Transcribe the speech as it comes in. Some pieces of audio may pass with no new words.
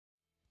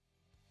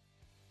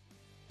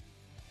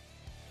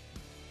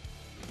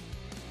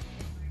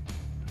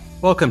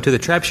Welcome to the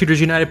Trapshooters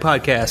United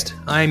podcast.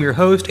 I am your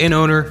host and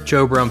owner,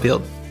 Joe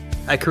Brumfield.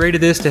 I created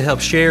this to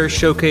help share,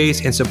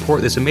 showcase, and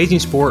support this amazing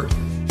sport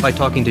by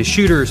talking to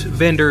shooters,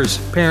 vendors,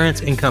 parents,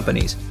 and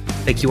companies.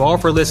 Thank you all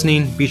for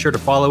listening. Be sure to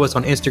follow us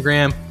on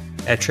Instagram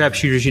at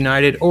Trapshooters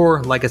United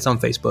or like us on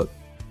Facebook.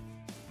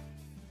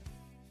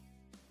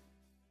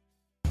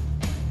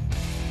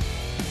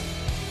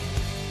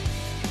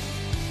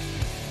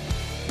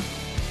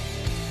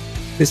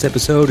 This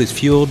episode is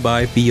fueled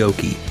by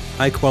Fiocchi,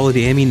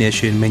 high-quality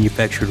ammunition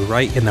manufactured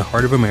right in the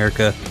heart of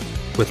America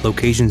with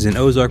locations in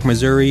Ozark,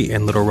 Missouri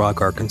and Little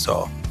Rock,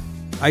 Arkansas.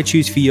 I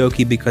choose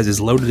Fiocchi because it's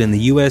loaded in the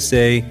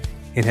USA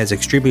and has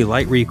extremely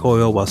light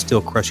recoil while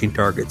still crushing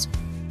targets.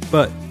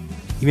 But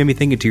you may be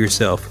thinking to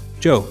yourself,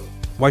 Joe,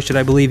 why should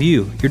I believe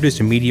you? You're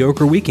just a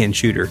mediocre weekend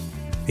shooter.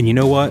 And you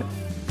know what?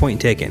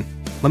 Point taken.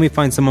 Let me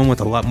find someone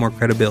with a lot more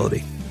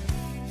credibility.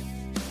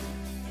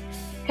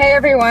 Hey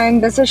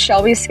everyone, this is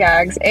Shelby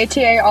Skaggs,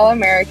 ATA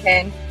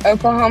All-American,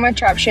 Oklahoma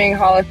Trap Shooting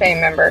Hall of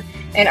Fame member.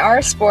 In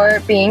our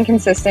sport, being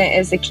consistent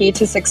is the key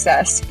to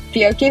success.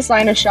 Fiocchi's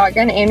line of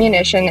shotgun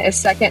ammunition is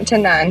second to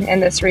none in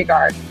this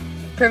regard.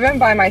 Proven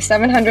by my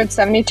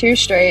 772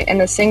 straight in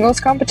the singles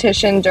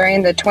competition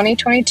during the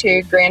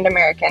 2022 Grand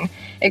American,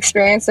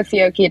 experience the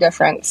Fiocchi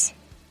difference.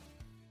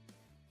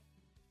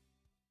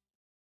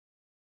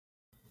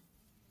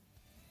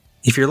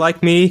 If you're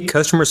like me,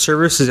 customer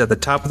service is at the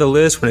top of the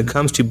list when it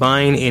comes to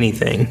buying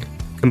anything.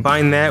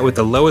 Combine that with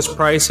the lowest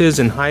prices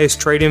and highest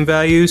trade-in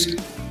values,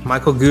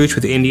 Michael Gooch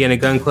with the Indiana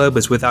Gun Club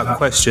is without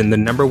question the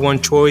number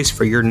one choice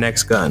for your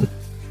next gun.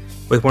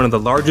 With one of the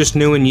largest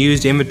new and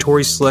used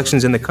inventory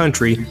selections in the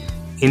country,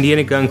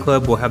 Indiana Gun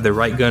Club will have the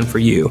right gun for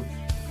you.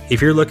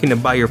 If you're looking to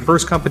buy your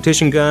first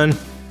competition gun,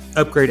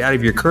 upgrade out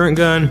of your current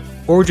gun,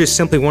 or just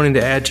simply wanting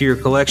to add to your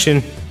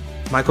collection,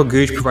 Michael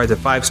Gooch provides a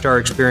 5-star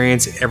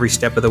experience every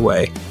step of the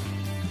way.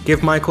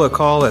 Give Michael a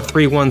call at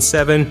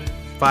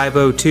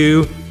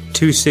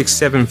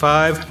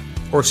 317-502-2675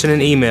 or send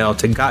an email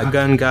to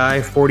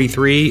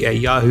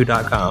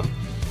gotgunguy43@yahoo.com.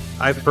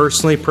 I've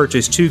personally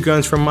purchased 2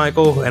 guns from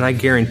Michael, and I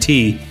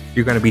guarantee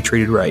you're going to be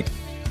treated right.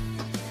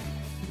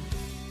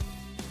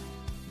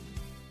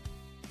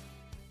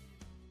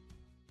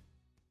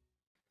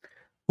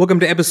 Welcome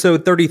to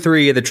episode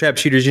 33 of the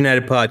Trapshooters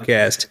United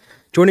podcast.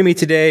 Joining me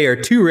today are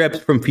 2 reps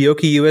from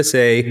Fiocchi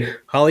USA,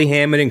 Holly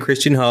Hammond and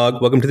Christian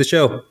Hogg. Welcome to the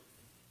show.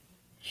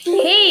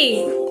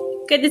 Hey,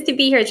 good to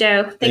be here,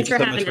 Joe. Thanks for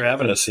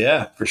having us.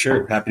 Yeah, for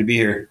sure. Happy to be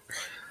here.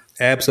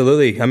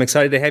 Absolutely. I'm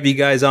excited to have you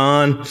guys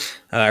on.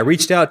 I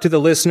reached out to the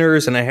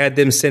listeners and I had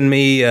them send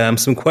me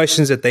some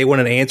questions that they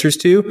wanted answers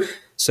to.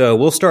 So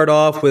we'll start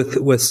off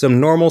with some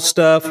normal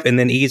stuff and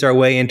then ease our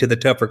way into the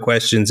tougher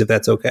questions, if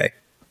that's okay.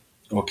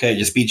 Okay,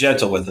 just be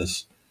gentle with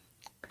us.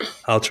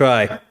 I'll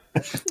try.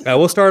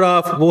 We'll start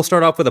off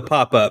with a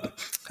pop-up.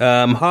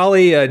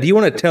 Holly, do you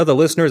want to tell the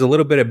listeners a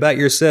little bit about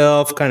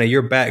yourself, kind of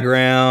your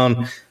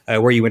background,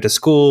 where you went to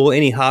school,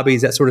 any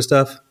hobbies, that sort of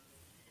stuff?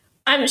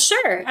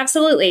 Sure,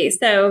 absolutely.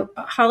 So,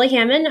 Holly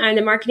Hammond, I'm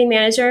the marketing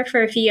manager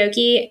for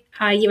Fiocchi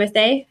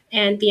USA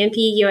and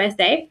BNP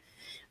USA.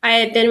 I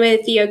have been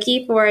with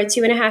Fiocchi for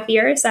 2.5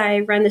 years. I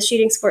run the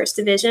shooting sports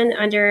division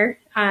under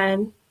our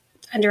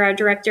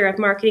director of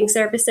marketing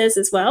services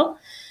as well.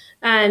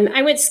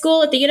 I went to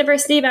school at the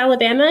University of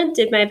Alabama,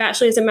 did my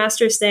bachelor's and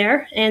master's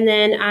there, and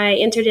then I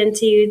entered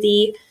into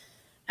the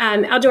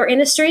outdoor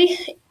industry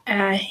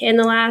in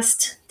the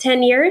last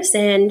 10 years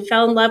and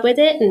fell in love with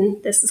it,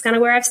 and this is kind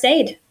of where I've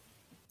stayed.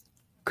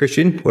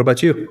 Christian, what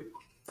about you?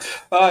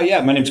 My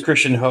name's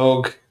Christian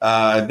Hogg.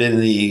 I've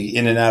been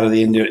in and out of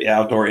the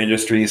outdoor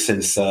industry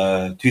since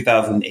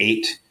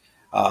 2008.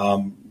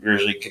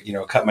 Usually,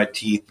 cut my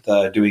teeth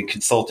doing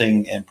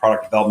consulting and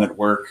product development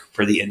work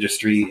for the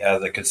industry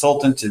as a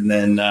consultant, and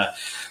then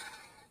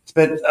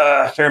spent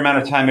a fair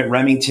amount of time at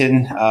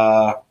Remington.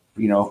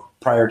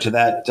 Prior to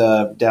that,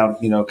 down,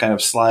 kind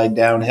of slide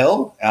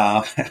downhill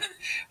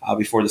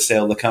before the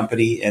sale of the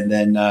company, and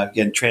then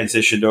again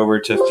transitioned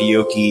over to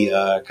Fiocchi.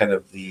 Kind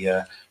of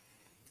I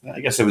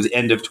guess it was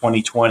end of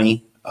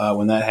 2020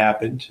 when that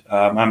happened.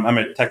 I'm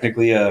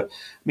technically a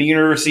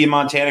University of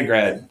Montana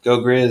grad. Go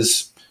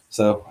Grizz!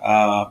 So,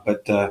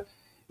 but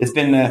it's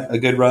been a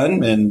good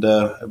run, and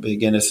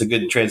again, it's a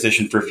good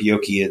transition for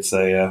Fiocchi. It's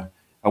a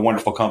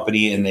wonderful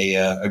company and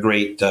a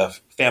great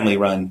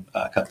family-run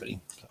company.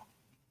 So.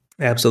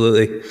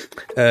 Absolutely.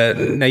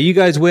 Now, you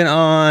guys went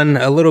on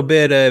a little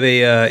bit of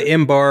a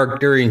embark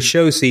during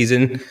show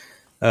season.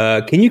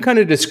 Can you kind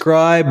of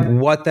describe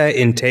what that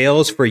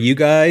entails for you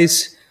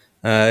guys?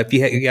 If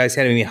you guys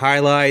had any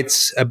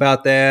highlights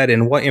about that,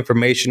 and what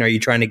information are you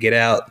trying to get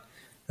out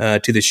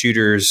to the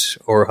shooters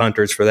or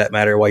hunters, for that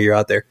matter, while you're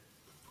out there?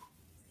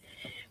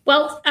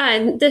 Well,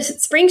 the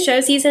spring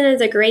show season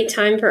is a great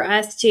time for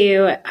us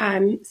to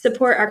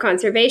support our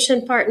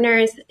conservation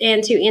partners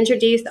and to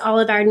introduce all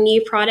of our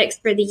new products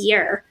for the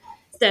year.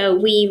 So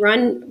we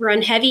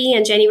run heavy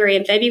in January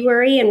and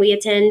February, and we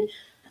attend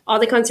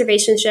all the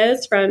conservation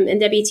shows from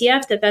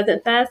NWTF to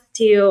Pheasant Fest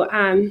to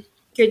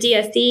your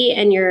DSC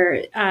and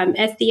your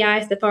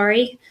SCI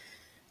Safari.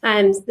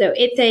 So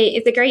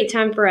it's a great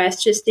time for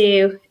us just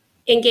to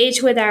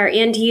engage with our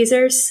end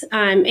users,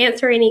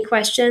 answer any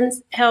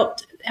questions, help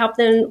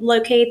them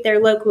locate their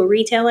local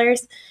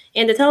retailers,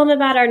 and to tell them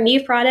about our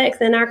new products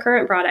and our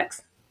current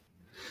products.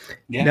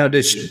 Yeah. Now,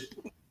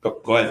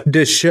 go ahead.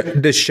 Does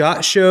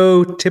SHOT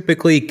Show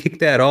typically kick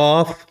that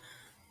off,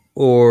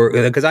 or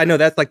because I know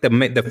that's like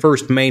the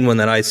first main one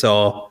that I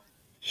saw?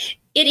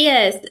 It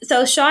is.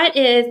 So SHOT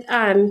is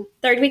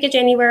third week of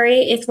January.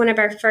 It's one of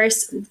our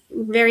first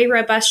very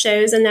robust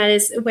shows, and that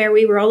is where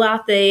we roll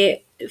out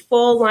the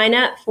full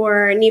lineup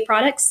for new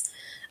products.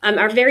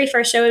 Our very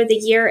first show of the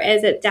year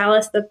is at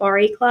Dallas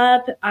Safari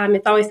Club.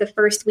 It's always the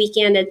first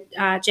weekend of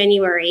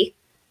January.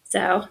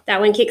 So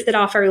that one kicks it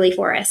off early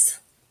for us.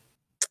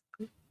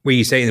 Were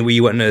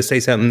you wanting to say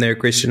something there,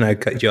 Christian? I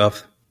cut you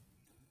off.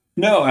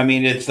 No, I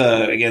mean, it's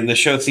again, the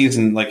show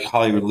season, like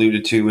Holly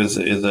alluded to, is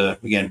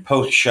again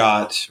post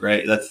shot,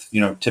 right? That's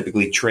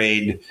typically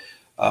trade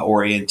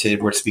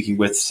oriented. We're speaking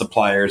with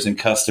suppliers and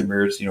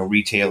customers,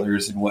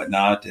 retailers and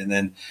whatnot, and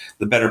then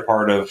the better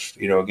part of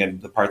again,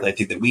 the part that I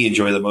think that we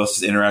enjoy the most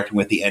is interacting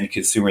with the end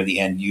consumer, the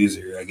end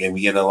user. Again,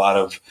 we get a lot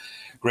of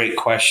great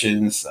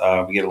questions.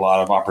 We get a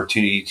lot of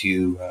opportunity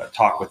to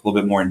talk with a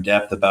little bit more in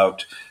depth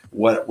about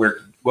what we're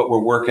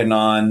working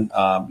on.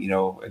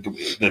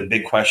 The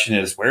big question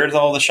is, where's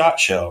all the SHOT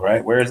Show,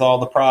 right? Where's all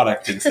the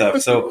product and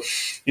stuff? So,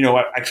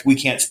 we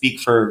can't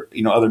speak for,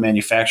 other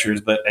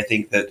manufacturers, but I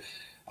think that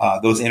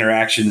those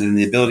interactions and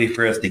the ability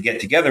for us to get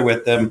together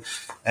with them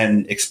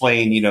and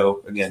explain,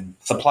 again,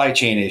 supply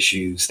chain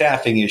issues,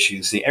 staffing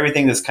issues,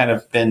 everything that's kind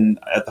of been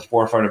at the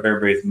forefront of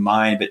everybody's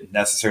mind, but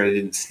necessarily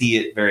didn't see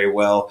it very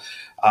well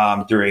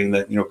during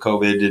the,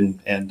 COVID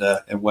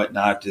and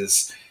whatnot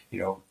is,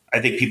 I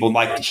think people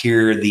like to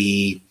hear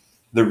the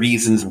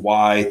reasons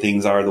why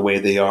things are the way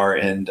they are,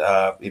 and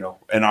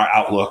and our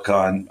outlook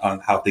on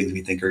how things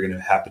we think are going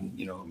to happen,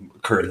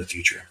 occur in the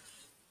future.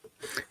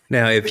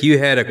 Now, if you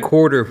had a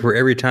quarter for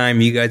every time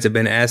you guys have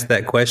been asked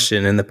that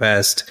question in the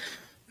past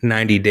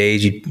 90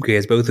 days, you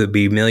guys both would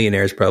be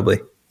millionaires, probably.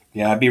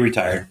 Yeah, I'd be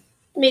retired.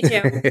 Me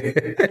too.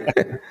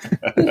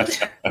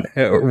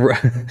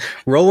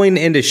 Rolling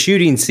into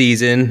shooting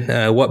season,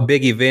 what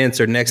big events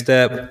are next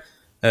up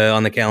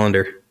on the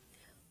calendar?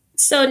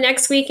 So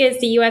next week is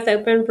the U.S.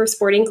 Open for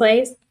Sporting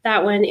Clays.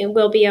 That one, it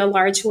will be a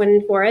large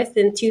one for us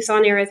in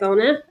Tucson,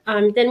 Arizona.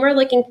 Then we're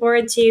looking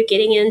forward to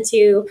getting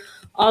into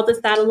all the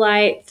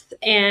satellites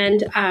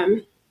and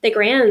the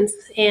Grands.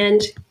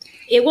 And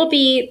it will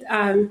be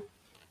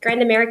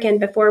Grand American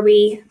before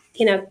we,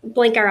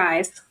 blink our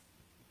eyes.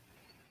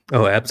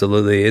 Oh,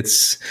 absolutely.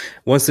 It's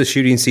once the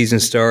shooting season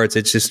starts,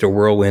 it's just a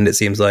whirlwind, it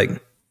seems like.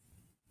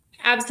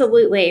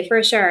 Absolutely,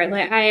 for sure.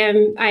 Like I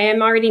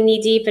am already knee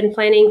deep in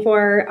planning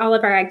for all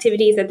of our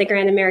activities at the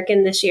Grand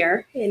American this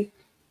year. And,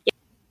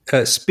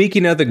 yeah.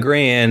 Speaking of the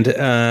Grand,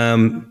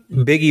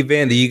 big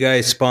event that you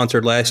guys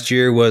sponsored last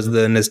year was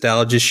the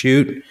Nostalgia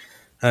Shoot.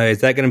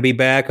 Is that going to be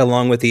back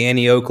along with the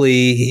Annie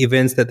Oakley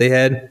events that they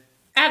had?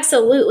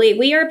 Absolutely.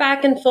 We are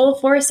back in full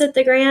force at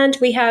the Grand.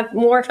 We have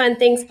more fun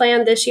things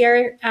planned this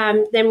year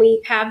than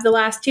we have the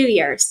last 2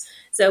 years.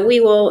 So we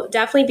will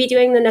definitely be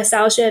doing the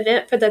Nostalgia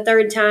event for the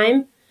third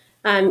time.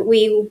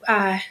 We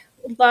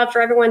love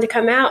for everyone to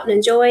come out and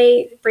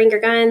enjoy, bring your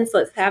guns,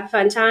 let's have a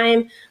fun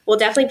time. We'll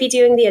definitely be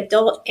doing the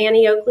adult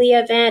Annie Oakley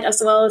event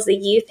as well as the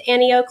youth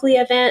Annie Oakley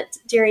event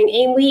during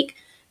AIM Week.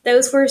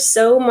 Those were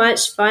so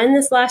much fun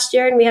this last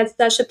year, and we had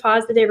such a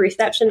positive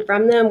reception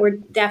from them. We're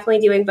definitely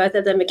doing both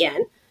of them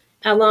again.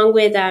 Along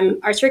with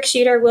our trick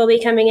shooter will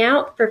be coming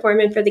out,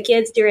 performing for the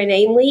kids during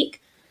AIM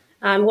Week.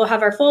 We'll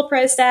have our full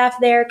pro staff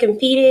there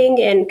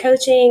competing and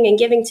coaching and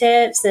giving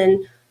tips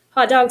and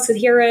hot dogs with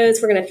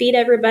heroes. We're going to feed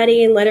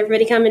everybody and let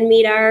everybody come and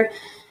meet our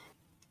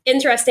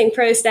interesting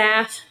pro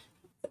staff.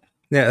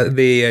 Now,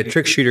 the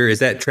trick shooter, is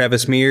that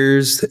Travis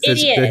Mears? It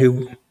is.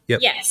 Yep.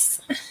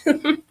 Yes.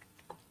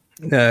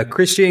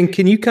 Christian,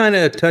 can you kind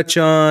of touch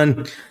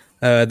on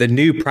the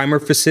new primer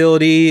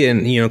facility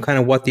and, kind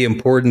of what the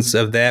importance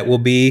of that will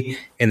be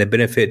and the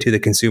benefit to the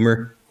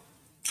consumer?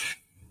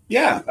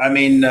 Yeah. I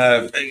mean,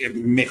 a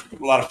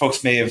lot of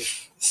folks may have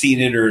seen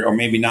it or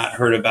maybe not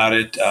heard about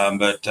it,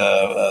 but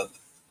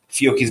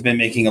Fiocchi's been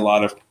making a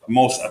lot of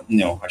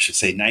I should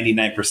say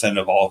 99%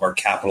 of all of our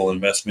capital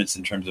investments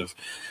in terms of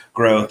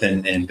growth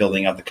and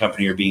building out the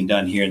company are being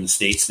done here in the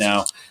States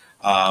now.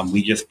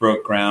 We just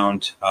broke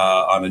ground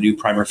on a new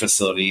primer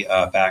facility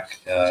back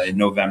in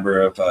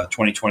November of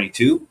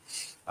 2022.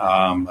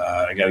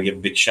 I got to give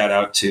a big shout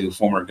out to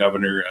former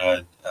Governor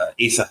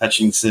Asa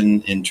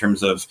Hutchinson in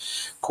terms of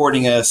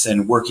courting us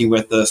and working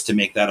with us to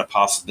make that a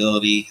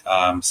possibility.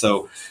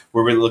 So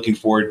we're really looking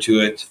forward to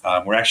it.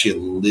 We're actually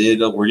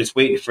we're just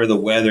waiting for the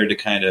weather to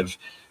kind of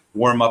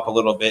warm up a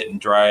little bit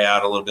and dry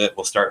out a little bit.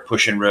 We'll start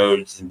pushing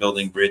roads and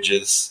building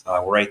bridges.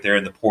 We're right there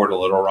in the Port of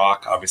Little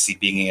Rock, obviously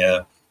being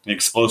an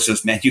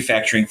explosives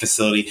manufacturing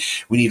facility.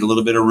 We need a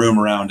little bit of room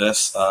around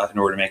us in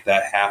order to make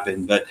that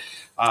happen. But,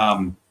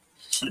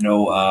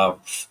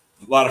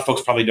 a lot of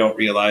folks probably don't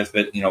realize,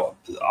 but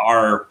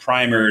our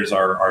primers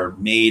are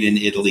made in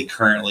Italy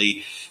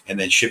currently, and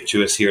then shipped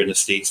to us here in the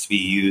States to be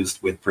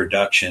used with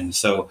production.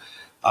 So,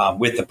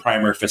 with the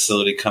primer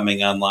facility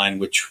coming online,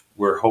 which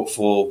we're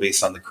hopeful,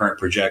 based on the current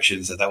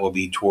projections, that will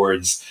be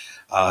towards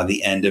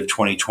the end of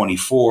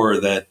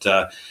 2024, that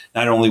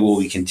not only will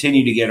we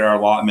continue to get our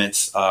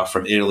allotments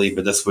from Italy,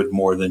 but this would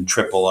more than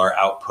triple our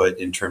output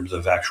in terms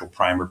of actual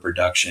primer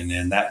production.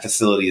 And that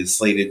facility is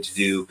slated to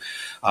do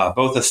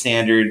both a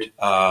standard,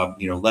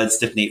 lead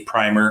stiffenate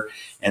primer,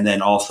 and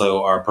then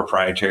also our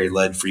proprietary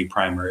lead-free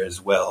primer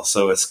as well.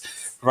 So it's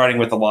providing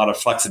with a lot of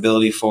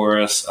flexibility for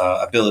us,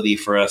 ability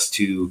for us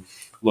to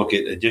look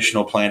at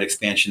additional plant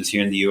expansions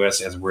here in the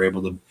U.S. as we're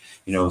able to,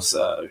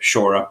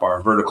 shore up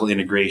our vertical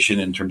integration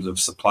in terms of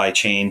supply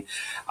chain.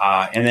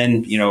 And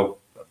then,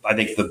 I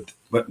think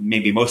what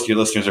maybe most of your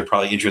listeners are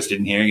probably interested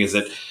in hearing is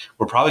that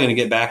we're probably going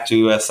to get back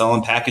to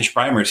selling packaged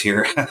primers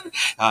here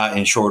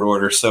in short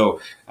order.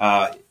 So,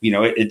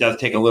 it does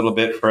take a little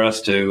bit for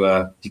us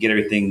to get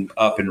everything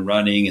up and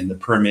running, and the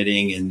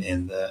permitting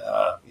and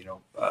the,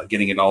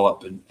 getting it all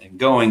up and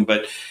going.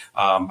 But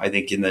I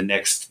think in the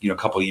next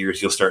couple of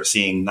years, you'll start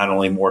seeing not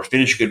only more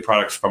finished good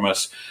products from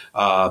us,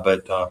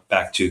 but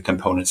back to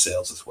component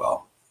sales as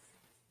well.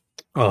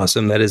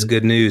 Awesome. That is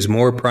good news.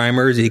 More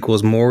primers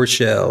equals more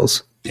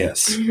shells.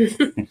 Yes.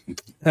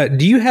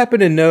 Do you happen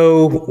to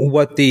know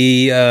what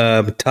the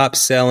top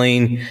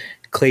selling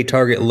clay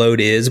target load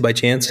is by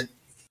chance?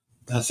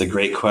 That's a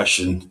great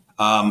question.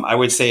 I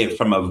would say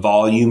from a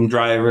volume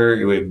driver,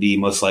 it would be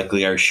most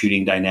likely our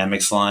Shooting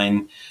Dynamics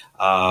line.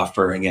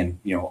 For, again,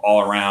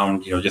 all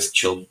around, just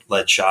chilled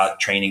lead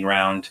shot, training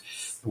round,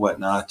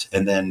 whatnot.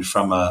 And then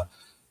from a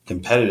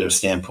competitive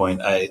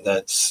standpoint,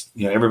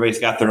 everybody's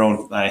got their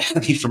own,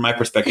 at least from my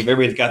perspective,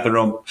 everybody's got their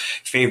own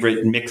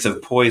favorite mix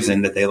of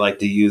poison that they like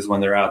to use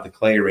when they're out at the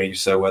clay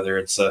range. So whether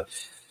it's a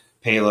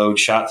payload,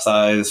 shot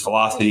size,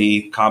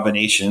 velocity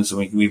combinations,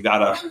 we've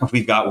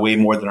got way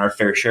more than our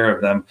fair share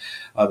of them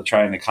to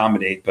try and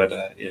accommodate. But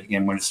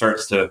again, when it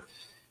starts to,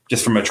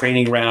 just from a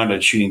training round,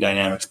 and Shooting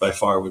Dynamics by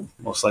far would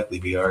most likely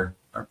be our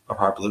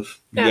popular.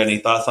 You got any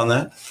thoughts on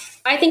that?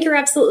 I think you're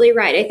absolutely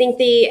right. I think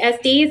the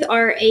SDs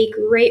are a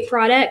great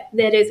product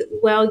that is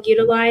well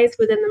utilized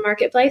within the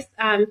marketplace.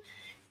 And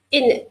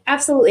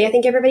absolutely, I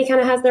think everybody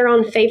kind of has their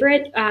own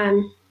favorite.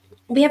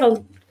 We have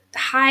a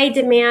high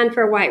demand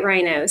for white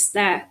rhinos.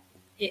 That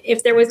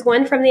if there was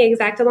one from the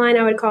Exacta line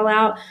I would call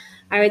out,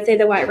 I would say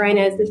the white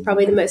rhinos is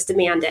probably the most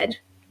demanded.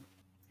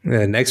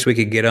 Next we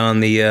could get on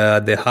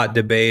the hot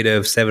debate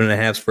of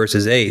 7.5s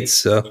versus 8s.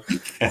 So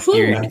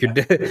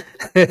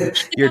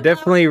you're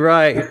definitely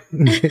right.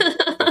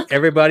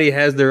 Everybody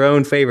has their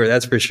own favorite,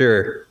 that's for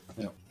sure.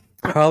 Yeah.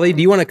 Holly,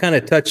 do you want to kind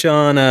of touch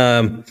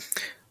on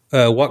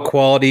what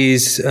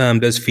qualities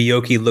does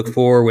Fiocchi look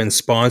for when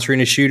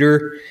sponsoring a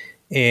shooter,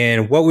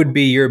 and what would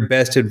be your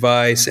best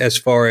advice as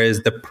far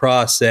as the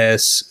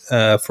process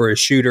for a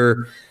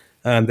shooter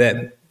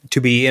that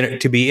to be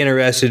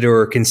interested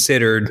or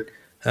considered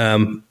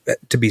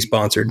to be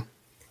sponsored?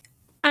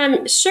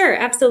 Sure,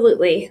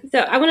 absolutely. So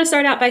I want to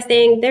start out by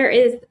saying there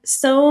is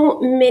so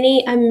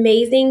many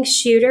amazing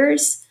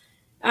shooters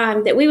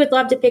that we would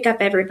love to pick up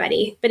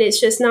everybody, but it's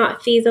just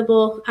not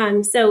feasible.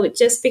 So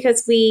just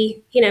because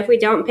if we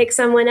don't pick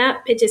someone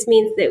up, it just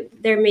means that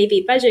there may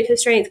be budget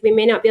constraints. We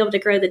may not be able to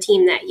grow the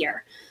team that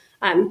year.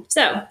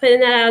 So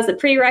putting that out as a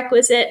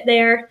prerequisite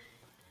there.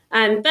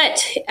 But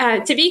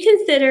to be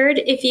considered,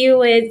 if you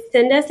would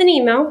send us an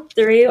email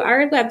through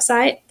our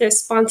website,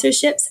 there's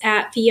sponsorships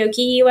at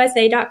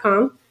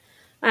fiocchiusa.com,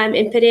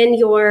 and put in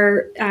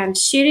your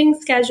shooting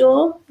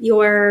schedule,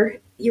 your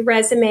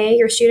resume,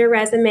 your shooter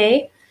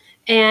resume,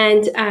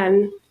 and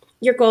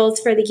your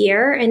goals for the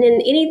year, and then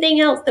anything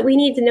else that we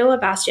need to know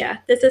about you.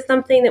 This is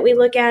something that we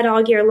look at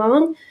all year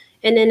long,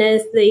 and then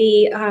as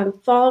the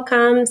fall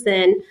comes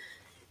and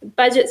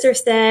budgets are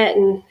set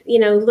and,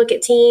 look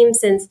at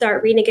teams and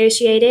start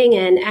renegotiating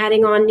and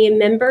adding on new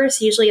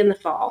members, usually in the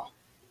fall.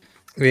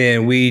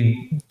 And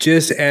we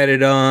just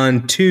added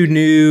on 2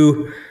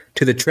 new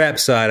to the trap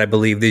side, I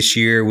believe, this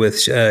year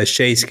with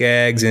Shay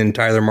Skaggs and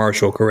Tyler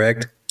Marshall,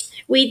 correct?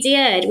 We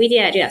did,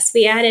 yes.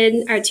 We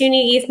added our 2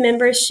 new youth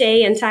members,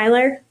 Shay and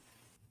Tyler.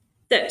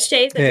 So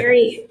Shay's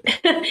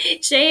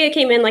Shay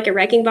came in like a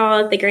wrecking ball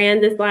at the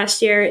Grand this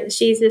last year.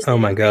 She's just oh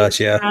my gosh,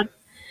 yeah.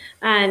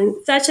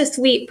 Such a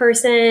sweet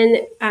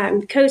person,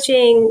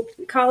 coaching,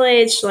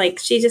 college, like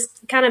she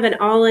just kind of an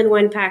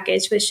all-in-one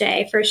package with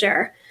Shay for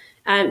sure.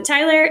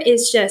 Tyler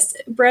is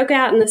just broke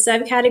out in the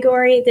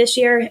subcategory this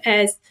year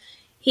as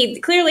he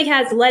clearly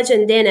has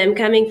legend in him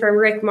coming from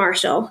Rick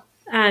Marshall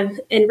and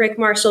Rick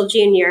Marshall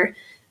Jr.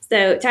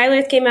 So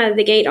Tyler came out of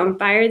the gate on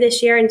fire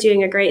this year and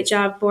doing a great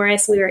job for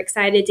us. We were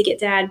excited to get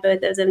to add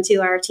both of them to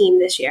our team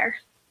this year.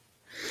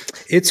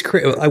 It's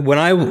when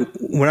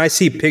I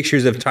see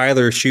pictures of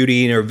Tyler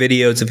shooting or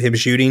videos of him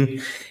shooting,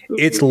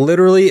 it's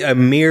literally a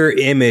mirror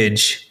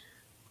image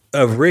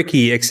of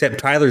Ricky, except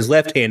Tyler's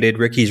left-handed,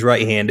 Ricky's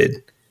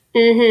right-handed.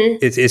 Mm-hmm.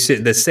 It's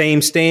the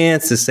same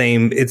stance, the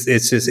same.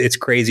 It's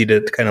crazy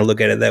to kind of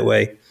look at it that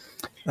way.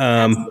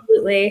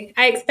 Absolutely.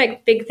 I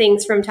expect big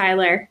things from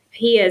Tyler.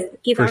 He's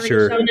For already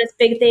sure. shown us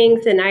big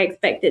things, and I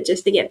expect it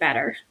just to get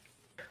better.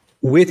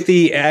 With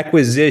the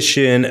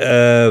acquisition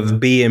of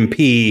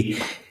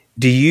BMP,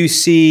 do you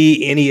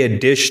see any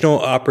additional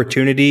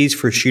opportunities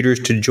for shooters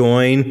to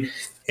join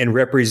and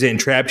represent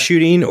trap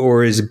shooting,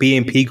 or is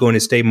BMP going to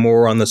stay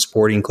more on the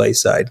sporting clay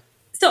side?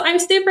 So I'm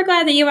super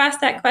glad that you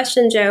asked that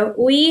question, Joe.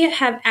 We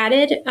have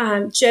added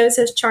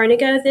Joseph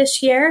Charnigo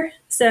this year.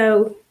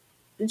 So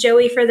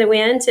Joey for the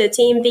win to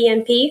Team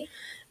BMP.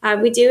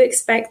 We do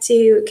expect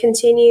to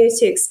continue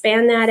to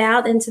expand that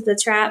out into the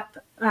trap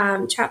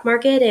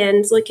market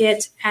and look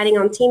at adding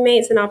on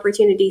teammates and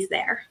opportunities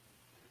there.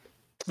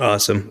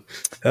 Awesome.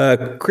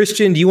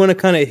 Christian, do you want to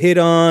kind of hit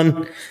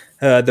on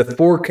the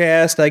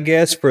forecast, I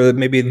guess, for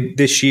maybe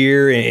this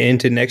year and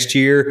into next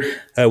year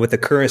with the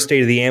current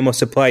state of the ammo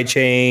supply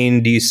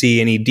chain? Do you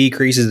see any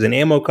decreases in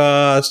ammo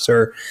costs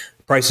or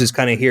prices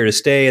kind of here to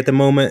stay at the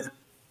moment?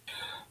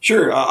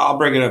 Sure. I'll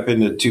break it up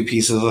into two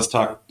pieces. Let's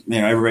talk,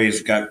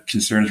 everybody's got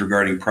concerns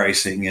regarding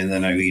pricing, and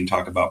then we can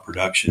talk about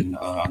production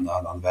on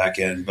the back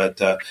end. But,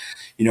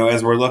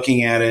 as we're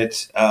looking at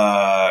it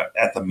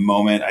at the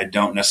moment, I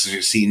don't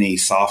necessarily see any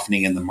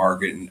softening in the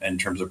market in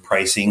terms of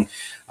pricing.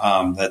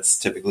 That's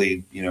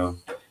typically,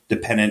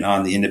 dependent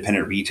on the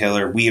independent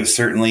retailer. We have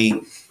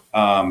certainly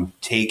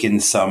taken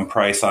some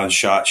price on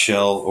shot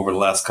shell over the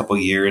last couple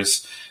of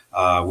years.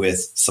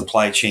 With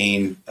supply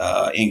chain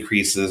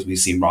increases, we've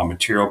seen raw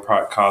material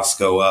costs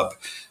go up.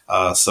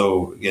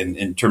 So again,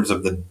 in terms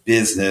of the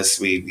business,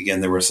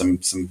 there were some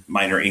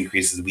minor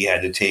increases we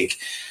had to take.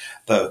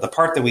 The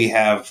part that we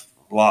have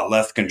a lot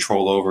less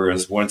control over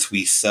is once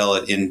we sell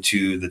it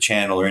into the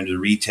channel or into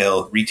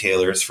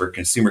retailers for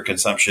consumer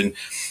consumption,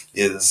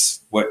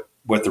 is what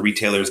the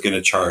retailer is going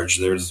to charge.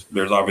 There's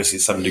obviously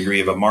some degree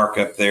of a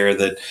markup there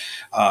that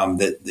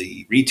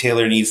the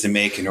retailer needs to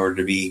make in order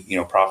to be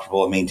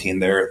profitable and maintain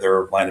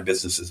their line of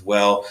business as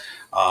well.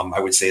 I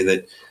would say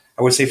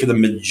for the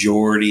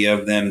majority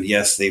of them,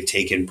 yes, they've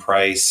taken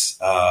price,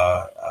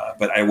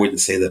 but I wouldn't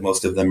say that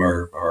most of them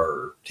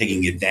are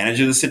taking advantage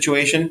of the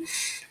situation.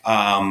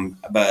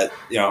 But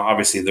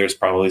obviously there's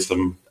probably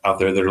some out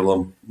there that are a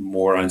little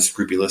more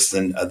unscrupulous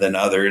than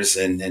others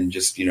and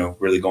just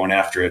really going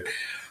after it.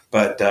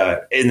 But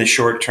in the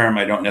short term,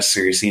 I don't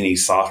necessarily see any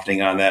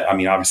softening on that. I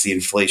mean, obviously,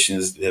 inflation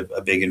is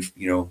a big,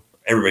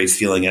 everybody's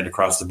feeling it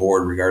across the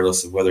board,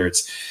 regardless of whether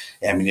it's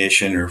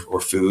ammunition or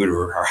food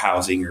or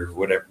housing or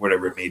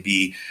whatever it may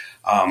be.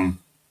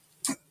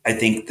 I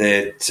think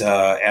that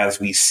as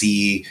we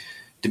see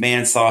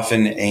demand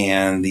soften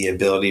and the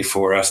ability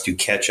for us to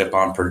catch up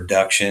on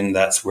production,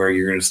 that's where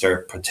you're going to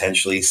start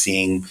potentially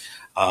seeing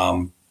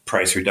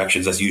price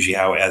reductions. That's usually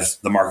how, as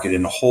the market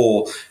in a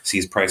whole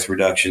sees price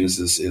reductions,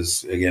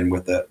 is again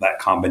with that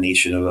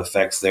combination of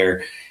effects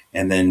there.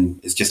 And then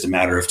it's just a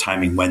matter of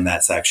timing when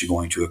that's actually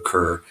going to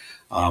occur.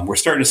 We're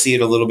starting to see it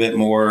a little bit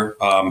more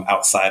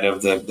outside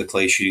of the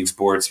clay shooting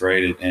sports,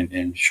 right?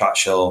 And shot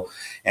shell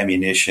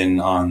ammunition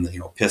on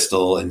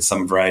pistol and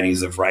some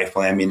varieties of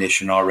rifle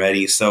ammunition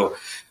already. So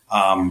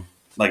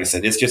like I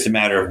said, it's just a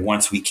matter of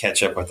once we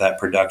catch up with that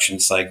production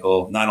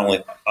cycle, not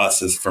only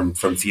us as from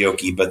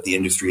Fiocchi, but the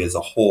industry as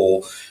a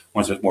whole.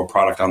 Once there's more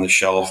product on the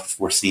shelf,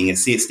 we're seeing it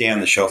stay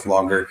on the shelf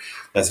longer.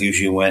 That's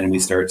usually when we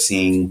start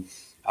seeing,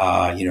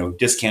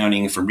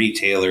 discounting from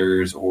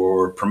retailers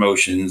or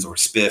promotions or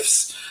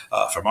spiffs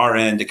from our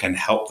end to kind of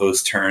help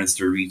those turns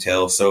through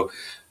retail. So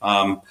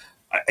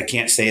I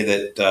can't say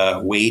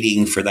that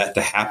waiting for that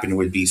to happen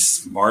would be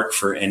smart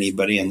for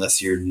anybody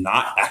unless you're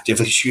not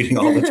actively shooting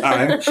all the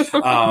time.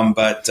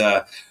 But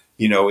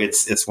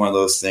it's one of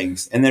those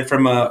things. And then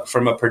from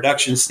a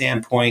production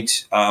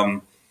standpoint,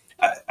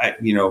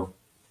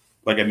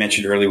 like I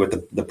mentioned earlier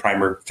with the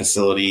primer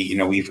facility,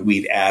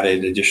 we've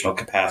added additional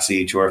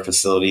capacity to our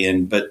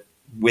facility, but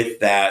with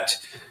that,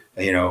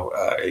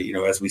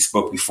 as we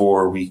spoke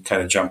before, we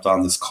kind of jumped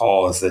on this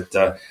call, is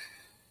that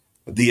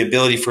the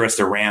ability for us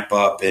to ramp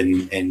up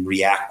and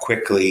react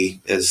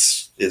quickly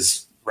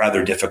is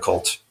rather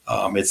difficult.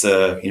 It's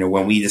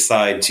when we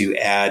decide to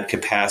add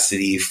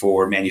capacity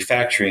for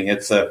manufacturing,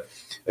 it's a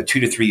 2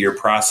 to 3 year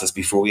process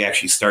before we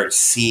actually start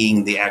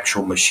seeing the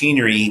actual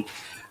machinery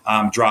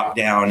drop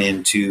down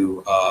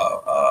into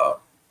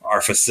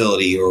our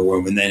facility,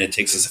 and then it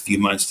takes us a few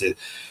months to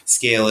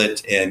scale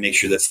it and make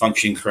sure that's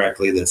functioning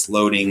correctly, that's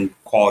loading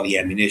quality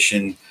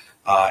ammunition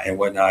and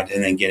whatnot,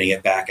 and then getting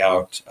it back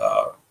out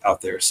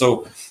there.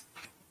 So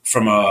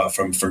from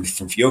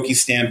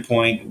Fiocchi's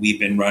standpoint, we've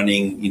been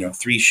running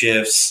 3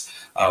 shifts.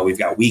 We've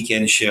got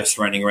weekend shifts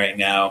running right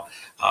now,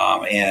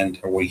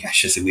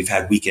 we've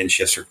had weekend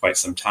shifts for quite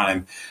some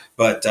time,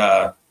 but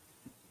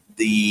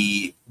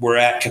we're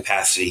at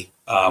capacity.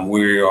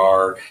 We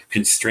are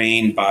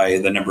constrained by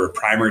the number of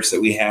primers that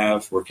we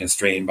have. We're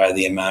constrained by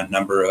the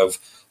number of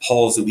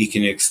hulls that we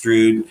can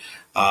extrude.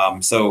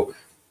 So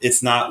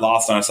it's not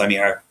lost on us. I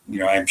mean,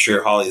 I'm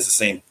sure Holly is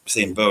the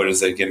same boat.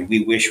 As again,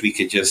 we wish we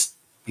could just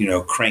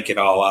crank it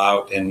all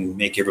out and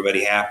make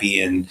everybody happy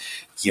and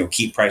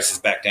keep prices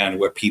back down to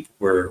where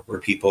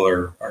people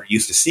are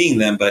used to seeing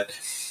them. But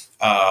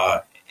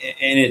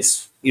And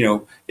it's,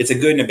 it's a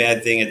good and a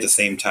bad thing at the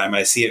same time.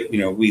 I see it,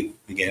 we,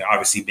 again,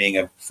 obviously being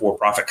a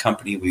for-profit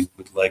company, we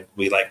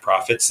like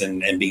profits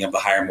and being able to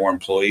hire more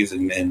employees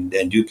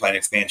and do plan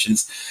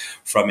expansions.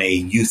 From a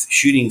youth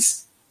shooting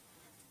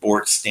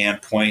sports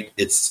standpoint,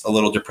 it's a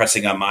little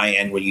depressing on my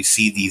end when you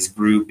see these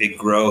big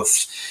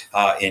growths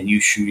in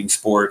youth shooting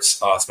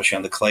sports, especially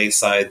on the clay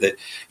side, that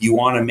you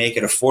want to make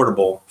it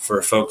affordable for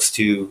folks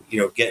to,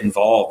 get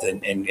involved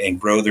and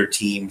grow their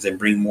teams and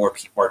bring more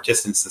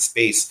participants to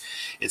space.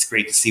 It's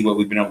great to see what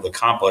we've been able to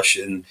accomplish,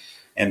 and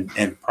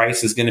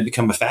price is going to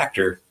become a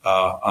factor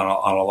on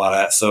a lot of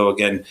that. So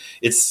again,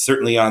 it's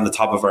certainly on the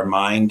top of our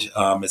mind.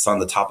 It's on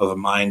the top of the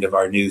mind of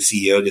our new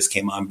CEO, just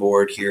came on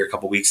board here a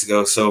couple of weeks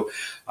ago. So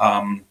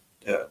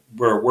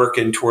we're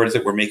working towards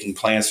it. We're making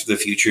plans for the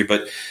future,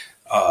 but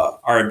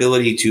our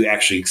ability to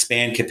actually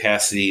expand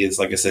capacity is,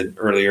 like I said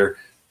earlier,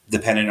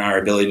 dependent on our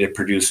ability to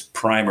produce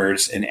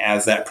primers. And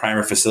as that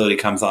primer facility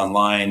comes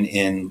online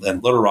in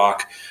Little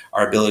Rock,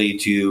 our ability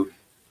to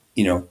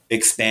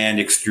expand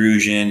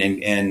extrusion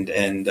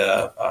and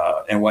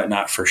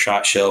whatnot for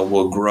shot shell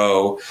will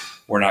grow.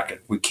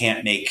 We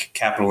can't make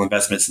capital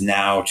investments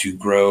now to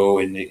grow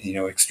and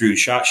extrude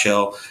shot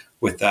shell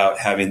without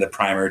having the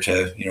primer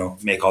to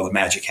make all the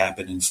magic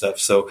happen and stuff.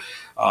 So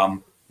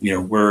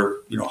we're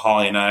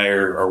Holly and I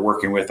are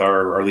working with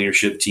our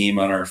leadership team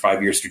on our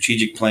 5-year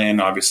strategic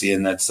plan, obviously,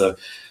 and that's a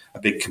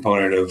big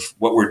component of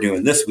what we're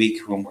doing this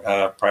week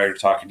prior to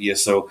talking to you.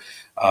 So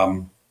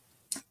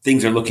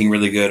things are looking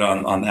really good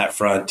on that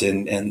front,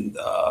 and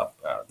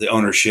the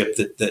ownership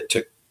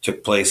that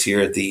took place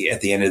here at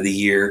the end of the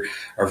year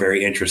are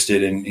very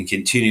interested in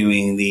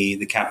continuing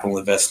the capital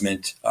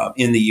investment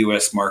in the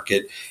U.S.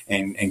 market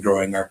and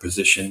growing our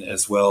position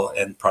as well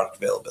and product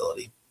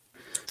availability.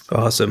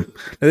 Awesome.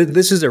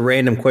 This is a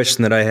random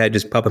question that I had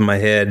just pop in my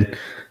head,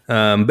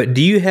 but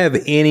do you have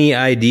any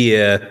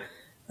idea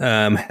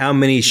how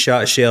many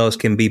shot shells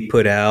can be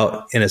put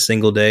out in a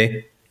single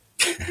day?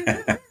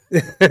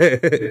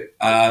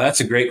 That's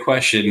a great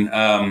question.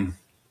 I'll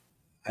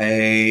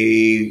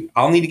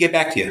need to get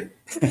back to you.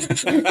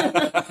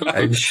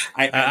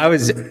 I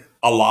was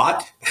a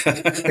lot.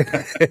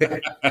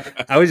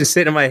 I was just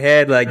sitting in my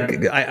head, like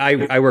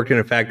I worked in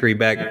a factory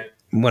back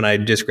when I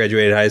just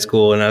graduated high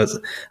school, and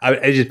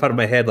I just put in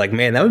my head, like,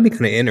 man, that would be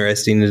kind of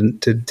interesting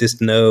to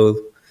just know,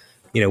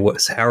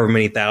 however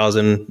many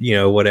thousand,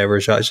 whatever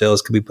shot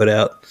shells could be put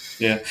out.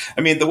 Yeah.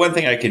 I mean, the one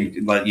thing I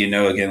can let you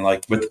know, again,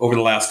 like over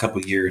the last couple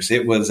of years,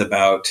 it was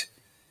about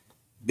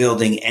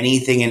building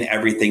anything and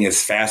everything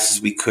as fast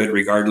as we could,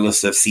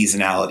 regardless of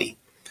seasonality.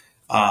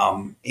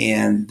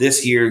 And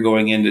this year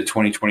going into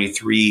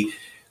 2023,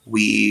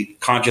 we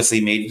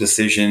consciously made the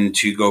decision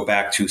to go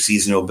back to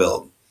seasonal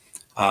build.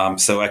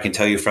 So I can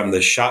tell you from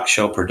the shot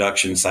shell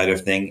production side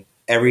of thing,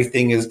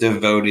 everything is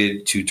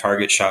devoted to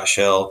target shot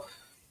shell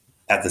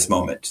at this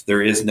moment.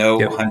 There is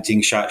no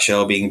hunting shot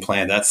shell being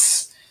planned.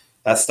 That's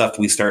stuff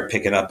we start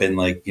picking up in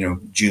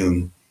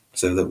June,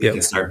 so that we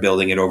can start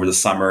building it over the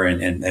summer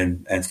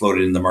and float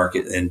it in the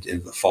market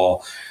in the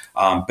fall.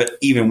 But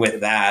even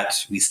with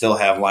that, we still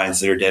have lines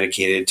that are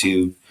dedicated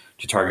to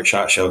target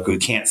shot shell. We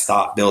can't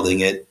stop building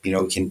it.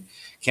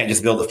 Can't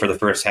just build it for the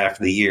first half of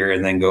the year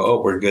and then go,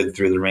 oh, we're good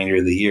through the remainder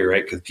of the year,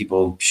 right? Because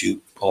people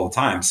shoot all the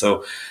time.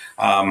 So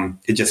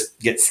it just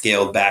gets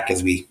scaled back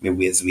as we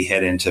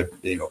head into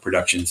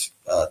production's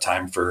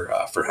time for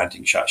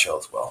hunting shot shell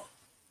as well.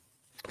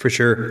 For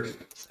sure.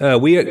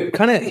 We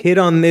kind of hit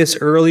on this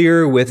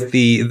earlier with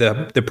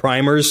the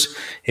primers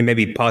and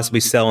maybe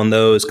possibly selling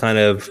those kind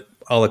of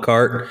a la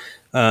carte.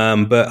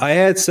 But I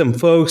had some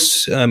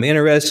folks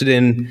interested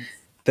in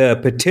the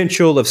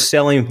potential of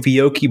selling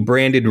Fiocchi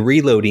branded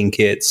reloading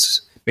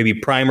kits, maybe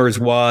primers,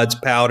 wads,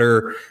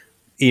 powder,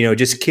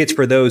 just kits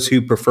for those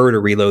who prefer to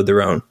reload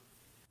their own.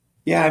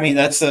 Yeah, I mean,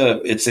 it's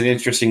an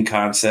interesting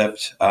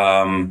concept.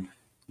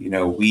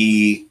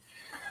 Fiocchi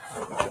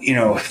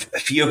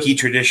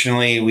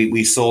traditionally,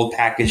 we sold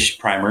packaged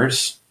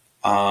primers,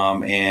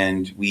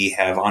 and we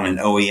have on an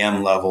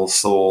OEM level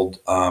sold,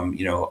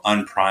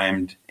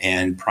 unprimed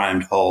and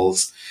primed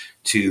hulls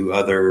to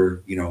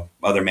other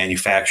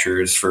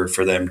manufacturers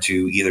for them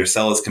to either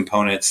sell as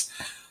components,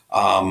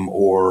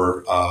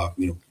 or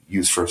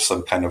use for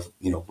some kind of,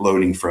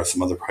 loading for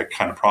some other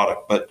kind of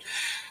product. But,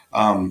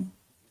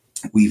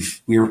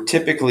 we're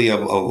typically a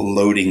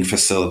loading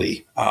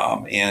facility.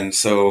 And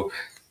so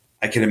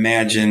I can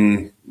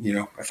imagine,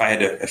 if I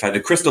had a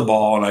crystal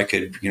ball and I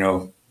could,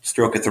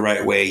 stroke it the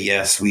right way,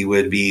 yes, we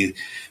would be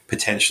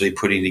potentially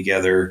putting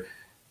together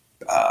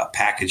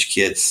package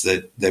kits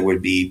that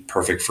would be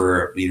perfect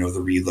for, the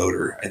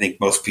reloader. I think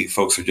most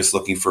folks are just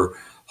looking for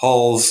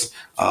hulls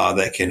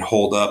that can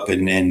hold up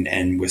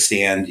and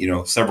withstand,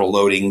 several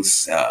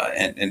loadings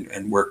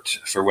and worked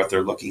for what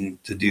they're looking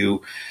to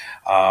do.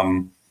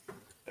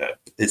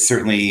 It's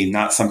certainly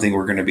not something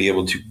we're going to be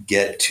able to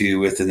get to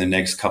within the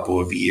next couple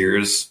of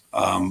years.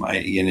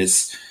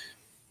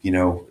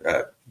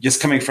 just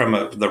coming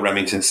from the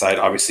Remington side,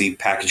 obviously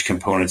packaged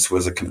components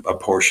was a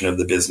portion of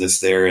the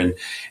business there, and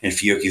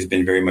Fiocchi has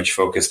been very much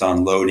focused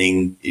on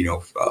loading,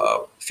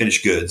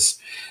 finished goods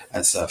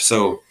and stuff.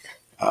 So,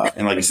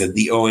 and like I said,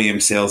 the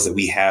OEM sales that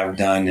we have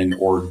done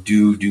or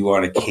do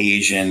on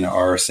occasion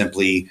are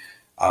simply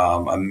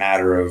a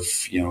matter of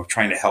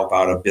trying to help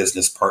out a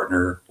business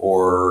partner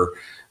or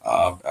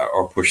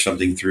push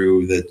something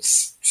through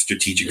that's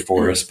strategic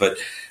for us, but.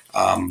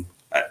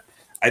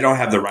 I don't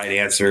have the right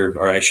answer,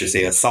 or I should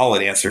say a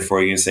solid answer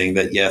for you saying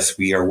that, yes,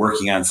 we are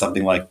working on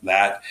something like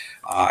that.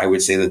 I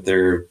would say that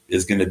there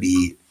is going to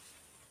be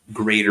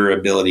greater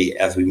ability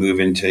as we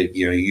move into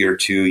year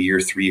 2, year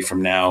 3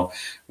 from now,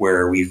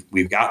 where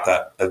we've got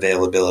that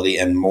availability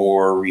and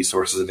more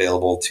resources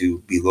available to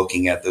be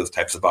looking at those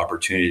types of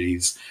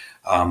opportunities.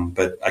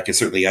 But I can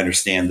certainly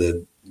understand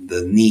the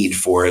need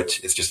for it.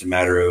 It's just a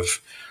matter of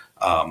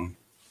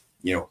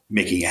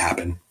making it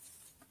happen.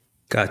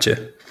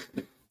 Gotcha.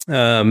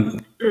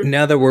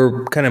 Now that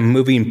we're kind of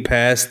moving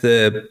past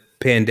the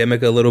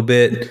pandemic a little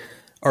bit,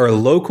 are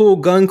local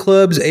gun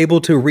clubs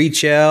able to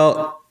reach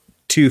out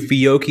to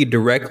Fiocchi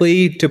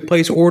directly to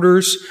place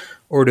orders,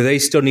 or do they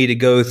still need to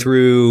go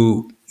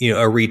through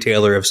a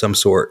retailer of some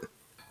sort?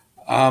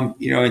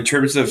 In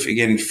terms of,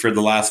 again, for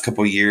the last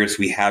couple of years,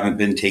 we haven't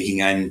been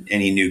taking on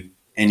any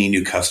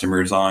new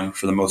customers on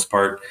for the most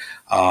part,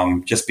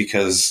 just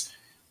because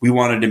we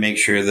wanted to make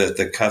sure that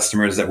the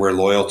customers that were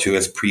loyal to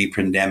us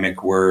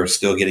pre-pandemic were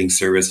still getting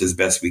service as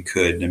best we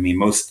could. I mean,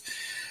 most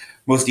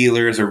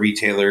dealers or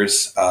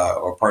retailers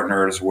or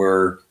partners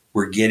were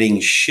getting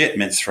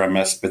shipments from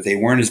us, but they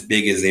weren't as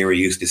big as they were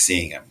used to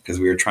seeing them,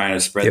 because we were trying to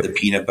spread the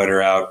peanut butter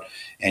out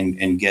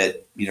and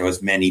get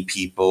as many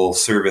people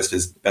serviced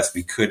as best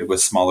we could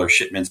with smaller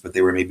shipments, but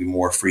they were maybe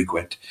more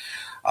frequent.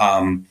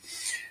 Some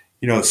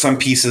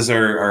pieces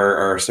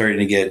are starting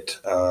to get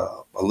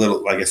a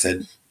little, like I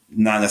said,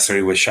 not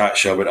necessarily with SHOT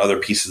Show, but other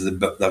pieces of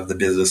the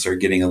business are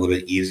getting a little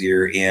bit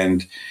easier.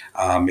 And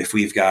if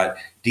we've got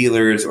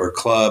dealers or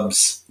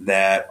clubs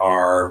that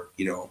are,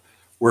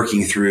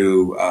 working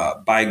through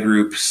buy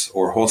groups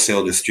or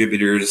wholesale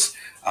distributors,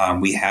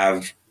 we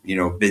have,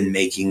 been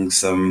making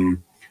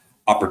some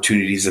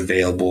opportunities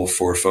available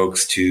for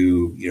folks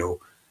to,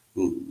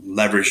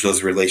 leverage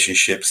those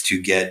relationships to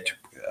get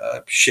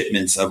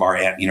shipments of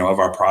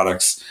our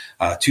products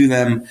to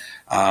them.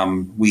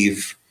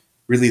 We've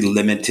really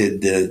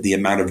limited the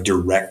amount of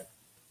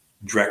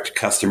direct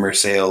customer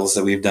sales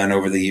that we've done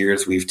over the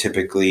years. We've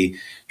typically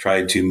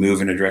tried to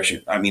move in a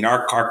direction. I mean,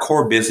 our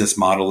core business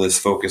model is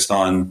focused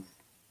on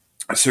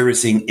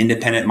servicing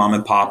independent mom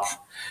and pop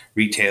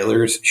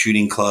retailers,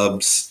 shooting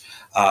clubs,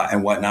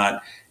 and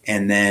whatnot.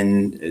 And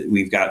then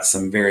we've got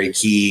some very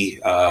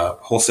key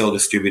wholesale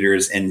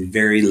distributors and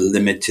very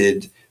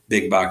limited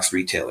big box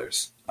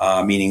retailers,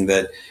 meaning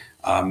that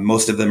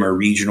most of them are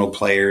regional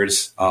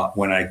players.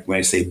 When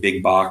I say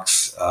big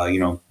box, we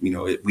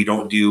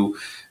don't do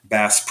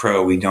Bass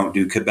Pro, we don't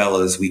do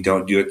Cabela's, we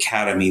don't do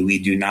Academy, we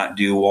do not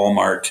do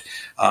Walmart.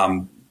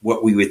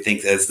 What we would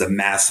think as the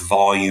mass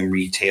volume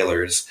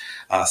retailers,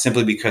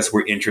 simply because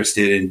we're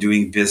interested in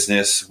doing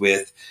business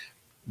with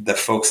the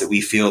folks that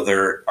we feel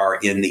there are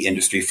in the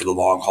industry for the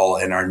long haul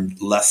and are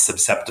less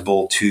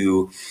susceptible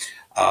to,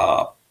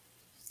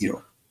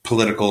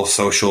 political,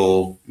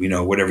 social,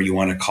 whatever you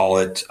want to call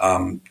it,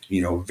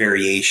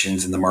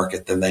 variations in the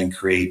market that then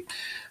create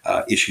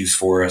issues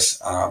for us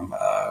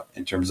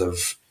in terms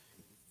of,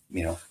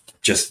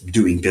 just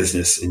doing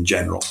business in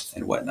general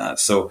and whatnot.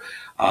 So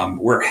I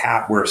would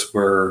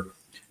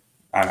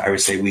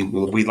say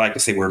we'd like to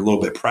say we're a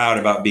little bit proud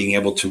about being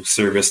able to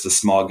service the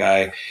small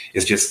guy.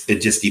 It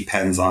just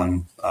depends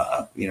on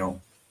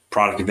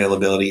product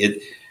availability.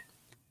 It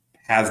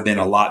has been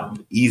a lot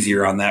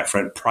easier on that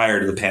front prior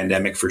to the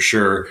pandemic, for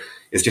sure.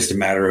 It's just a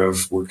matter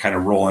of we're kind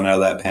of rolling out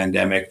of that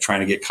pandemic, trying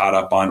to get caught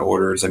up on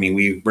orders. I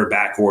mean, we're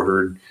back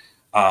ordered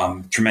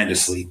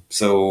tremendously.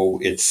 So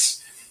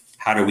it's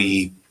how do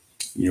we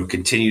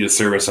continue to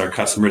service our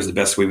customers the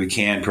best way we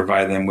can,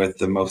 provide them with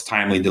the most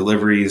timely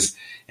deliveries,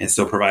 and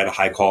still provide a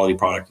high quality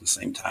product at the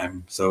same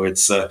time. So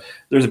it's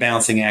there's a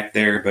balancing act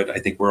there, but I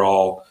think we're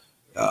all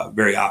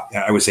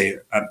I would say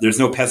there's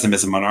no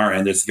pessimism on our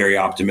end. It's very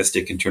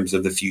optimistic in terms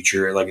of the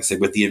future. Like I said,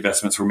 with the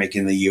investments we're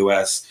making in the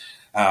U.S.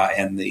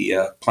 And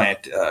the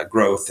plant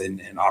growth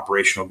and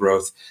operational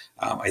growth,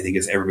 I think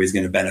everybody's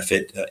going to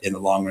benefit in the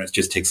long run. It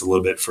just takes a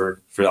little bit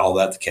for all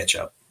that to catch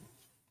up.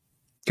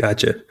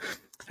 Gotcha.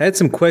 I had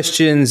some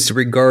questions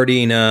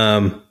regarding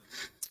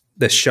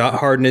the shot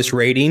hardness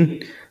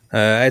rating. I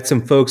had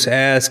some folks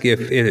ask if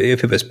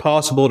it was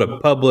possible to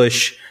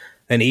publish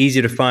an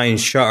easy to find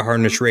shot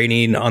hardness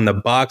rating on the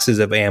boxes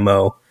of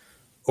ammo,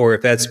 or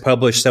if that's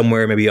published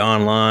somewhere, maybe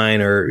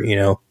online or,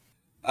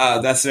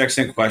 That's an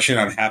excellent question.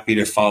 I'm happy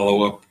to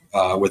follow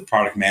up with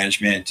product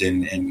management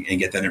and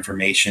get that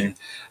information.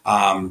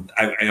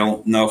 I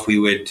don't know if we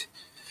would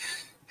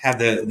have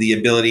the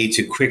ability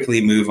to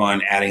quickly move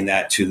on adding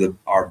that to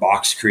our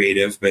box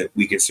creative, but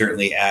we could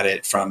certainly add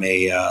it from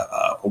a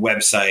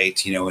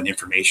website, an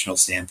informational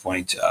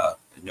standpoint,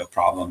 no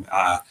problem.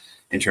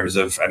 in terms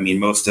of, I mean,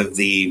 most of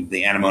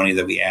the antimony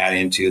that we add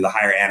into the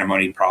higher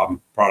antimony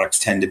products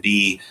tend to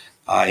be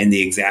in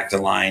the Exacta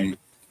line,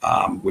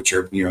 which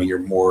are, you're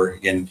more,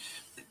 again,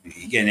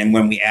 and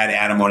when we add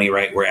antimony,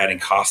 right, we're adding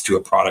cost to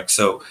a product.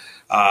 So,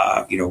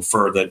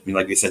 for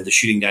like we said, the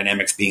shooting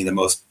dynamics being the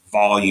most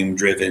volume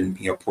driven,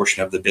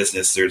 portion of the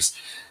business, there's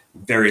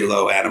very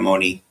low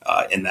antimony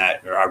in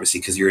that, or obviously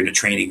because you're in a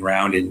training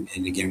round. And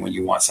again, when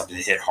you want something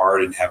to hit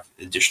hard and have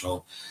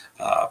additional,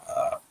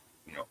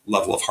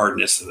 level of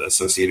hardness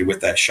associated with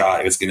that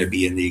shot, it's going to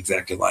be in the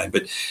Exacta line.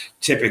 But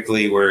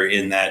typically we're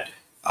in that,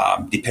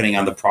 depending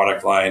on the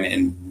product line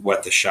and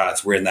what the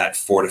shots, we're in that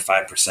 4 to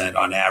 5%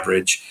 on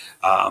average.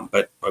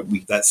 But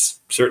that's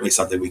certainly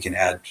something we can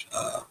add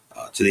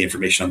to the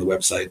information on the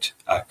website,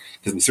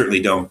 because we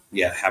certainly don't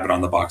have it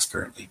on the box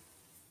currently.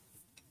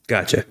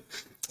 Gotcha.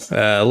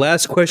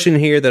 Last question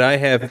here that I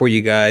have for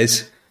you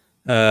guys.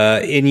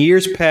 In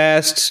years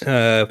past,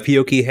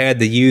 Fiocchi had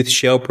the youth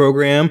shell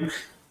program.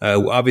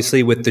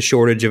 Obviously, with the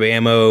shortage of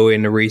ammo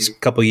in the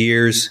recent couple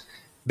years,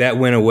 that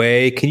went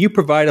away. Can you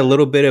provide a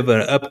little bit of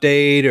an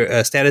update or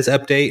a status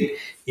update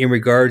in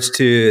regards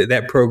to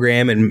that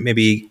program and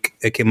maybe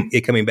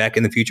it coming back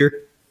in the future?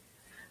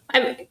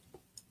 I'm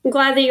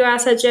glad that you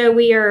asked that, Joe.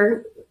 We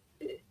are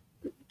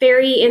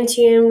very in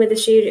tune with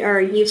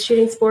our youth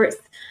shooting sports.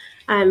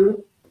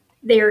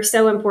 They are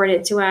so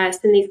important to us,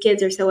 and these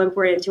kids are so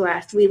important to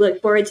us. We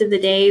look forward to the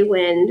day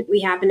when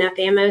we have enough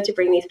ammo to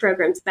bring these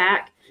programs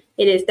back.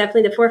 It is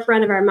definitely the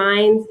forefront of our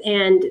minds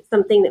and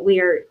something that we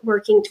are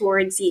working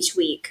towards each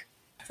week.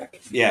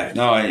 Yeah,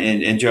 no,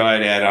 and Joe,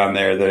 I'd add on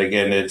there that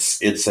again,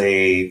 it's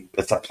a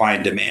supply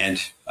and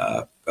demand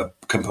a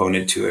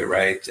component to it,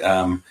 right?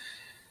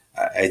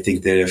 I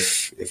think that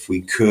if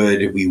we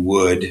could, we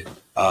would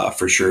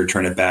for sure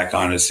turn it back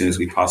on as soon as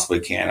we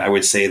possibly can. I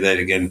would say that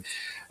again,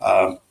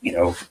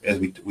 as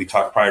we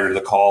talked prior to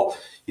the call,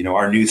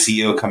 our new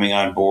CEO coming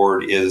on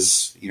board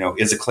is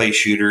a clay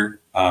shooter.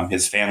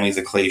 His family's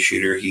a clay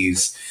shooter.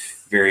 He's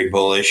very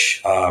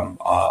bullish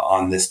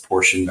on this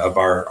portion of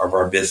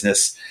our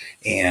business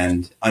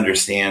and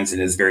understands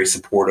and is very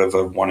supportive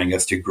of wanting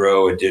us to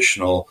grow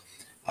additional,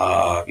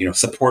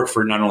 support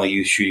for not only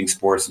youth shooting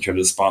sports in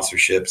terms of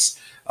sponsorships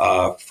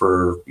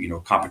for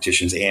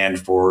competitions and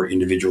for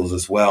individuals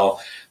as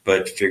well,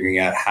 but figuring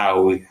out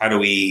how do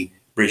we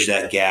bridge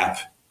that gap.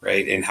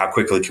 Right. And how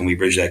quickly can we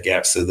bridge that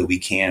gap so that we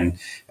can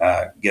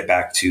get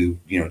back to,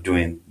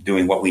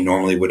 doing what we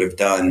normally would have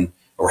done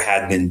or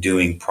had been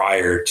doing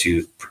prior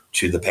to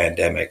the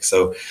pandemic.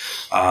 So,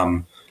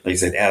 like I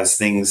said, as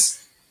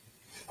things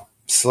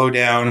slow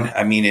down,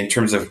 I mean, in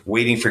terms of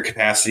waiting for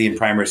capacity and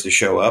primers to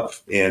show up,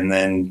 and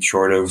then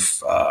short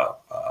of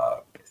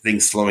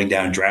things slowing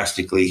down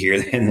drastically here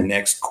in the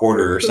next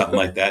quarter or something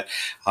like that,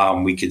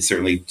 we could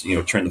certainly,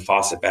 turn the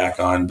faucet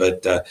back on.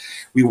 But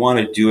we want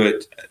to do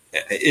it.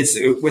 It's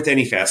with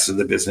any facet of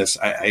the business.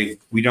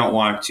 We don't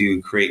want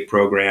to create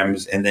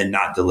programs and then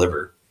not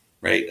deliver,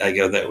 right? I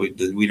go that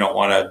we don't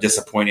want to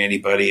disappoint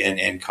anybody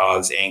and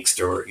cause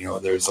angst, or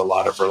there's a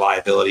lot of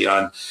reliability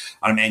on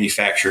a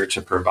manufacturer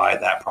to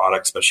provide that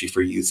product, especially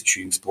for youth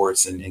shooting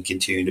sports and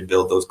continue to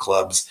build those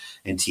clubs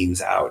and teams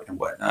out and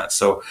whatnot.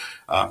 So,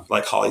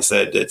 like Holly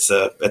said, it's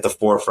at the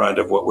forefront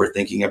of what we're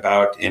thinking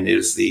about, and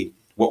is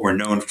what we're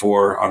known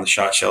for on the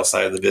shot shell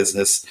side of the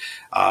business,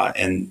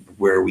 and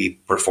where we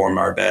perform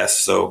our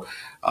best. So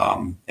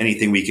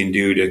anything we can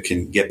do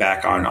to get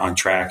back on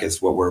track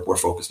is what we're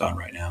focused on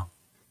right now.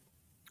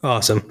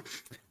 Awesome.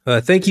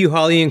 Thank you,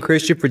 Holly and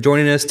Christian, for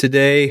joining us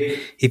today.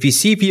 If you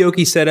see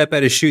Fiocchi set up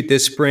at a shoot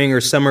this spring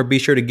or summer, be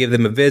sure to give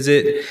them a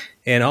visit.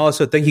 And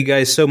also, thank you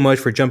guys so much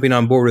for jumping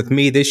on board with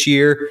me this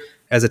year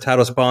as a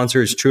title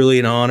sponsor. It's truly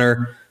an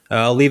honor.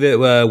 I'll leave it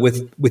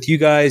with you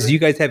guys. Do you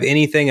guys have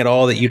anything at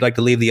all that you'd like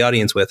to leave the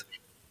audience with?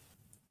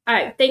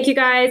 Thank you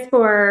guys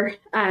for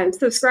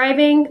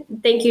subscribing.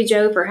 Thank you,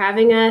 Joe, for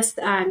having us.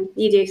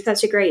 You do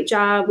such a great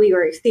job. We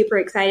were super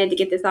excited to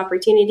get this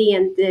opportunity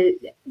and to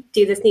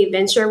do this new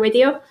venture with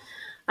you.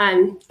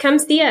 Come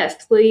see us.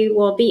 We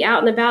will be out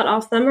and about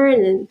all summer,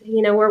 and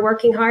we're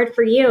working hard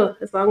for you.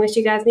 As long as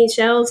you guys need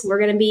shells, we're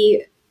going to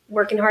be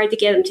working hard to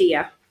get them to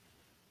you.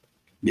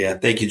 Yeah,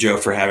 thank you, Joe,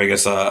 for having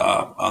us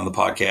on the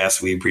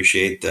podcast. We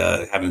appreciate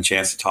having a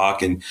chance to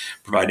talk and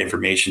provide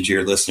information to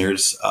your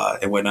listeners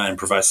and whatnot, and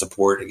provide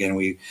support. Again,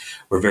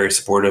 we're very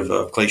supportive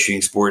of clay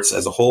shooting sports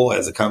as a whole,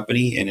 as a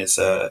company, and it's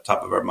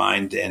top of our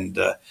mind. And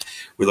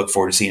we look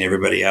forward to seeing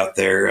everybody out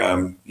there,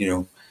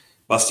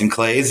 busting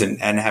clays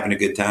and having a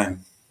good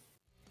time.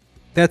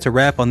 That's a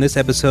wrap on this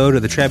episode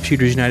of the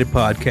Trapshooters United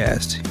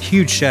podcast.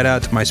 Huge shout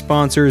out to my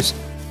sponsors,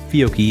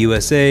 Fiocchi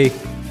USA,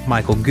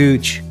 Michael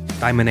Gooch,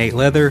 Diamond 8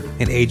 Leather,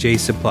 and AJ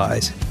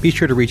Supplies. Be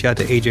sure to reach out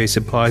to AJ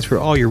Supplies for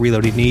all your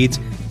reloading needs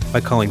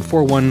by calling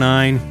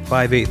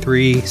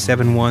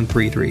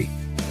 419-583-7133.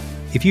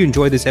 If you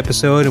enjoyed this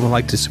episode and would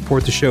like to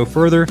support the show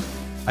further,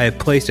 I have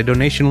placed a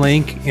donation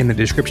link in the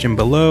description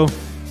below.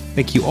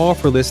 Thank you all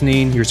for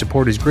listening. Your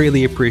support is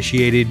greatly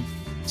appreciated.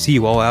 See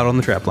you all out on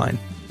the trap line.